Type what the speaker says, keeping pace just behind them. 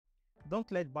Don't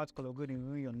let bad color grading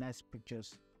ruin your nice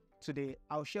pictures. Today,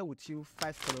 I'll share with you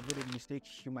 5 color grading mistakes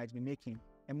you might be making,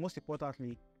 and most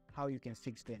importantly, how you can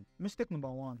fix them. Mistake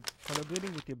number 1, color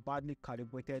grading with a badly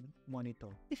calibrated monitor.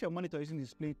 If your monitor isn't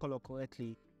displaying color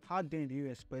correctly, how then do you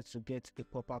expect to get a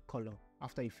proper color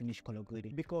after you finish color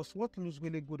grading? Because what looks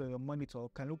really good on your monitor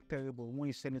can look terrible when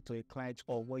you send it to a client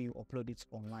or when you upload it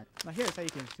online. Now here's how you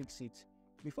can fix it.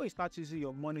 Before you start using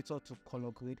your monitor to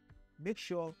color grade, make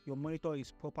sure your monitor is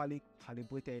properly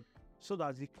calibrated so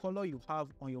that the color you have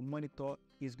on your monitor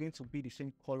is going to be the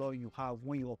same color you have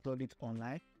when you upload it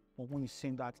online or when you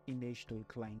send that image to a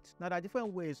client. Now there are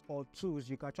different ways or tools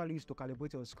you can actually use to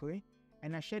calibrate your screen,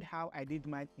 and I shared how I did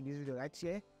mine in this video right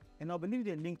here, and I'll leave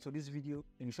the link to this video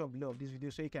in the short below of this video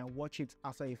so you can watch it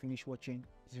after you finish watching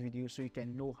this video so you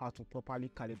can know how to properly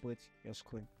calibrate your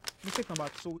screen. Mistake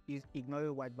number 2 is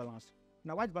ignoring white balance.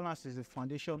 Now white balance is the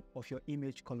foundation of your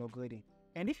image color grading,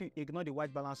 and if you ignore the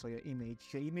white balance of your image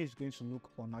is going to look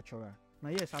unnatural. Now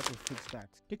here's how to fix that.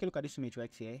 Take a look at this image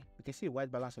right here. You can see the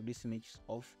white balance of this image is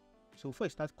off. So before you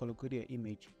start color grading your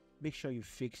image, make sure you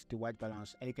fix the white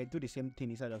balance, and you can do the same thing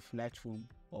inside of Lightroom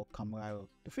or Camera Raw.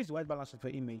 To fix the white balance of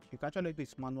your image, you can actually do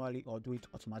it manually or do it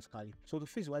automatically. So to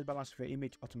fix the white balance of your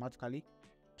image automatically,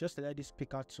 just select this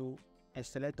picker tool and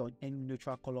select on any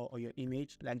neutral color on your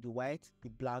image, like the white, the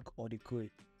black, or the gray.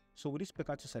 So with this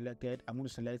picker tool selected, I'm going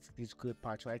to select this gray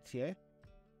part right here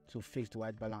to fix the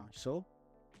white balance. So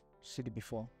see the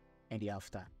before and the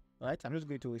after. Alright, I'm just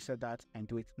going to reset that and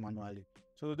do it manually.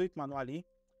 So to do it manually,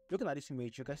 looking at this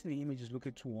image, you can see the image is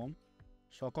looking too warm.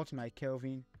 So I'll come to my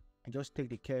Kelvin and just take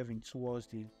the Kelvin towards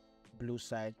the blue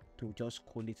side to just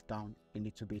cool it down a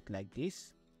little bit like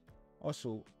this.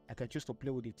 Also, I can choose to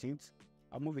play with the tint.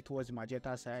 I'll move it towards the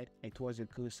magenta side and towards the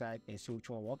blue side and see which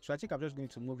one works. So I think I'm just going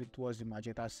to move it towards the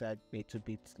magenta side a little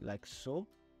bit like so.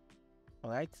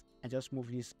 Alright, and just move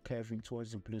this Kelvin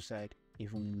towards the blue side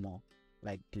even more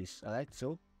like this. Alright,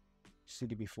 so see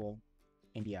the before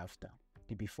and the after.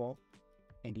 The before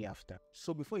and the after.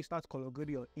 So before you start color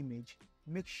grading your image,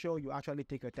 make sure you actually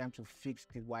take your time to fix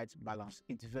the white balance.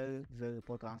 It's very, very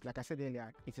important. Like I said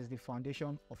earlier, it is the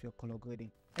foundation of your color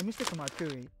grading. And mistake number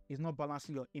 3 is not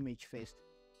balancing your image first.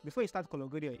 Before you start color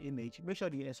grading your image, make sure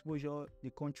the exposure,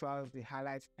 the contrast, the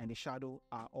highlights, and the shadow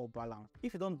are all balanced.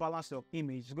 If you don't balance your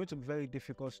image, it's going to be very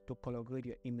difficult to color grade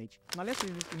your image. Now let's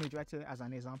use this image right here as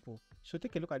an example. So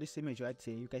take a look at this image right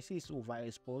here. You can see it's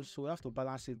overexposed, so we have to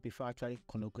balance it before actually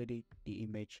color grading the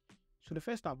image. So the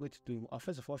first thing I'm going to do, I'll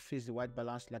first of all fix the white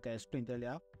balance like I explained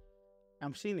earlier.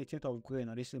 I'm seeing a tint of green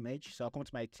on this image, so I'll come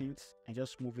to my tint and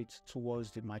just move it towards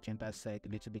the magenta side a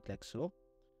little bit like so.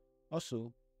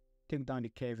 Also, take down the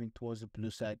Kelvin towards the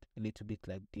blue side a little bit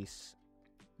like this.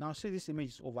 Now see this image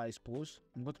is overexposed.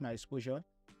 I'm going to my exposure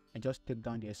and just take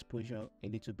down the exposure a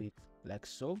little bit like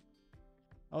so.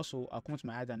 Also, I'll come to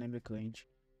my high dynamic range,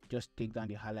 just take down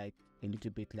the highlight a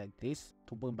little bit like this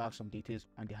to bring back some details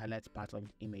on the highlight part of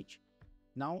the image.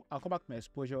 Now I'll come back to my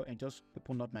exposure and just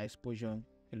open up my exposure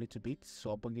a little bit, so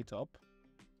I'll bring it up.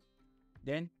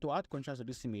 Then to add contrast to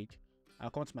this image, I'll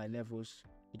come to my levels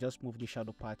and just move the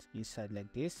shadow part inside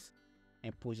like this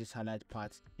and push this highlight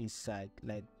part inside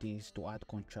like this to add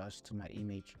contrast to my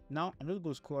image. Now I'm just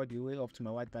going to scroll the way up to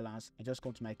my white balance and just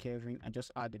come to my Kelvin and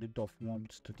just add a little of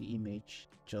warmth to the image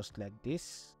just like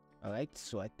this. Alright,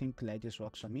 so I think like this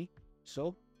works for me.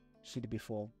 So see the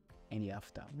before and the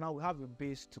after. Now we have a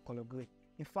base to color grade.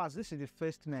 In fact, this is the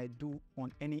first thing I do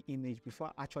on any image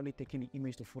before actually taking the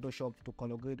image to Photoshop to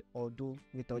color grade or do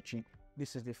retouching.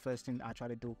 This is the first thing I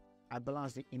actually do. I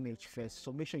balance the image first,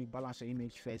 so make sure you balance your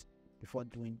image first before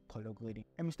doing color grading.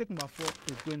 And mistake number 4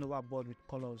 is going overboard with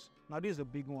colors. Now this is a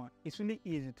big one. It's really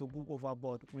easy to go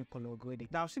overboard with color grading.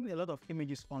 Now I've seen a lot of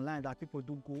images online that people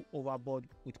do go overboard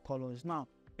with colors. Now,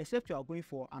 except you are going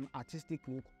for an artistic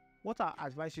look, what I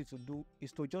advise you to do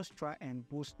is to just try and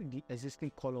boost the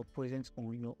existing color present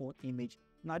on your own image.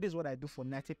 Now this is what I do for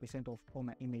 90% of all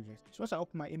my images. So once I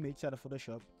open my image inside of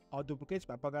Photoshop, I'll duplicate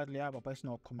my background layer by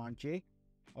pressing Command J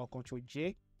or Control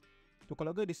J. To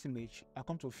color grade this image, I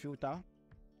come to filter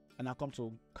and I come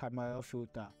to camera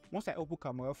filter. Once I open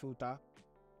camera filter,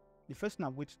 the first thing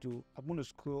I'm going to do, I'm going to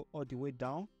scroll all the way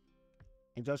down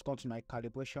and just come to my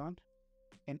calibration.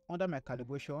 And under my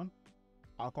calibration,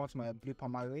 I'll come to my blue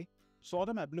palm array. So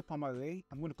under my blue palm array,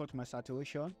 I'm going to come to my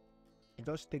saturation and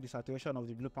just take the saturation of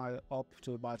the blue palm array up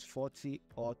to about 40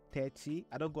 or 30.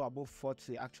 I don't go above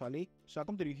 40 actually. So I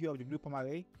come to the hue of the blue palm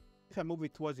array. If I move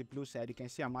it towards the blue side, you can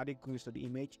see I'm adding greens to the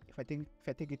image. If I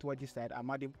take it towards this side, I'm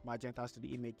adding magentas to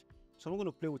the image. So I'm going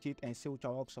to play with it and see which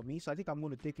one works for me. So I think I'm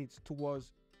going to take it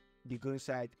towards the green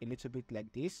side a little bit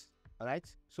like this.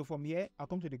 Alright, so from here, I'll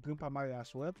come to the green palm area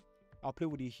as well. I'll play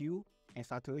with the hue and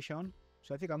saturation.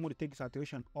 So I think I'm going to take the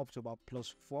saturation up to about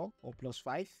 +4 or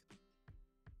 +5.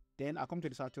 Then I come to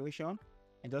the saturation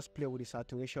and just play with the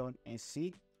saturation and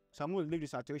see. So I'm going to leave the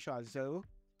saturation at 0.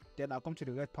 Then I'll come to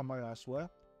the red primary as well.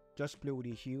 Just play with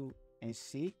the hue and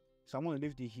see. So I'm going to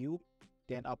leave the hue.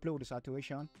 Then I'll play with the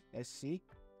saturation. Let's see.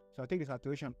 So I'll take the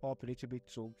saturation up a little bit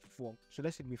to 4. So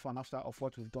let's see the before and after of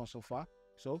what we've done so far.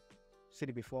 So see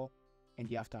the before and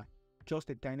the after. Just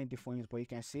a tiny difference, but you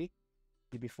can see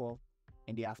the before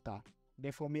and the after.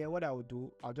 Then from here, what I will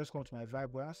do, I'll just come to my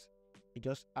vibrance and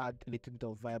just add a little bit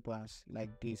of vibrance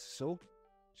like this. So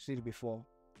see the before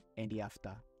and the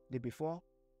after. The before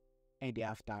and the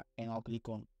after, and I'll click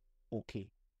on OK.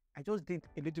 I just did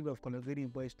a little bit of color grading,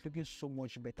 but it's looking so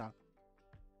much better.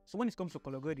 So when it comes to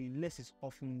color grading, less is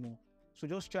often more. So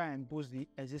just try and boost the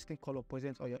existing color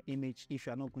present on your image if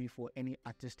you are not going for any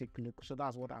artistic look. So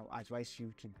that's what I'll advise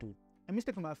you to do. And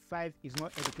mistake number 5 is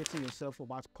not educating yourself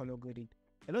about color grading.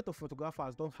 A lot of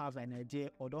photographers don't have an idea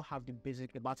or don't have the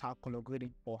basic about how color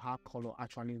grading or how color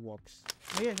actually works.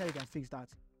 Now here's how you can fix that.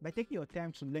 By taking your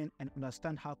time to learn and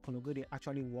understand how color grading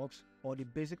actually works, or the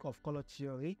basic of color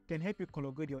theory, can help you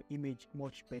color grade your image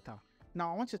much better.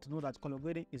 Now I want you to know that color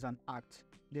grading is an art.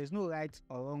 There's no right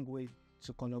or wrong way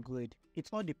to color grade. It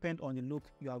all depends on the look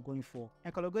you are going for.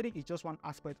 And color grading is just one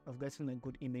aspect of getting a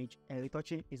good image, and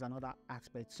retouching is another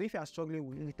aspect. So if you are struggling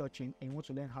with retouching and you want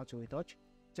to learn how to retouch,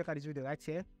 check out this video right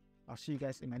here. I'll see you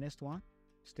guys in my next one.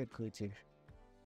 Stay creative.